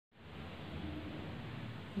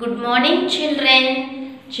Good morning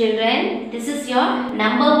children. Children, this is your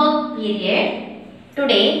number work period.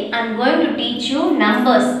 Today I am going to teach you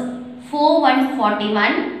numbers 4 1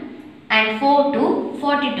 41 and 4 2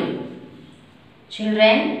 42.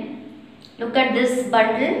 Children, look at this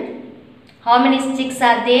bundle. How many sticks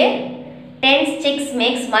are there? 10 sticks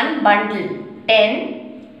makes one bundle.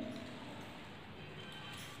 10,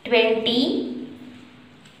 20,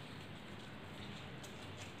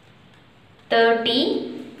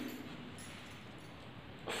 30,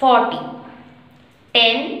 40.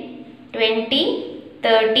 10, 20,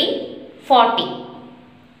 30, 40.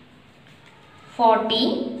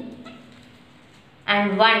 40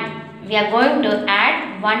 and 1. We are going to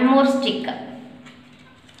add one more stick.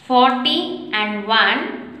 40 and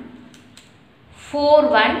 1, 4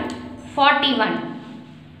 1, 41.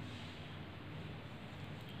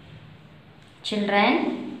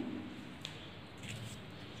 Children,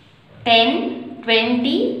 10,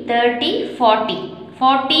 20, 30, 40.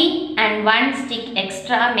 40 and 1 stick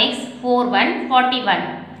extra makes 4 1,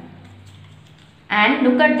 41. And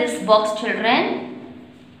look at this box, children.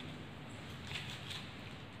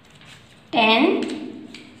 10,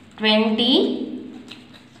 20,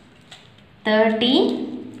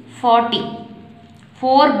 30, 40.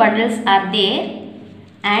 4 bundles are there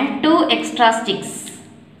and 2 extra sticks.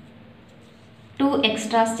 2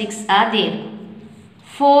 extra sticks are there.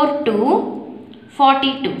 4 2,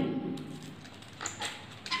 42.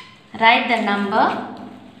 Write the number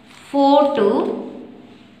 4 2,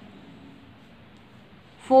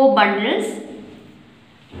 4 bundles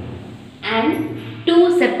and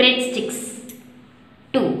 2 separate sticks.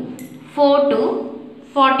 2, 4 2,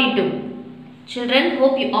 42. Children,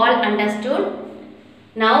 hope you all understood.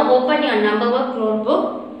 Now open your number work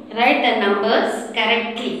notebook. Write the numbers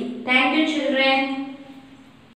correctly. Thank you children.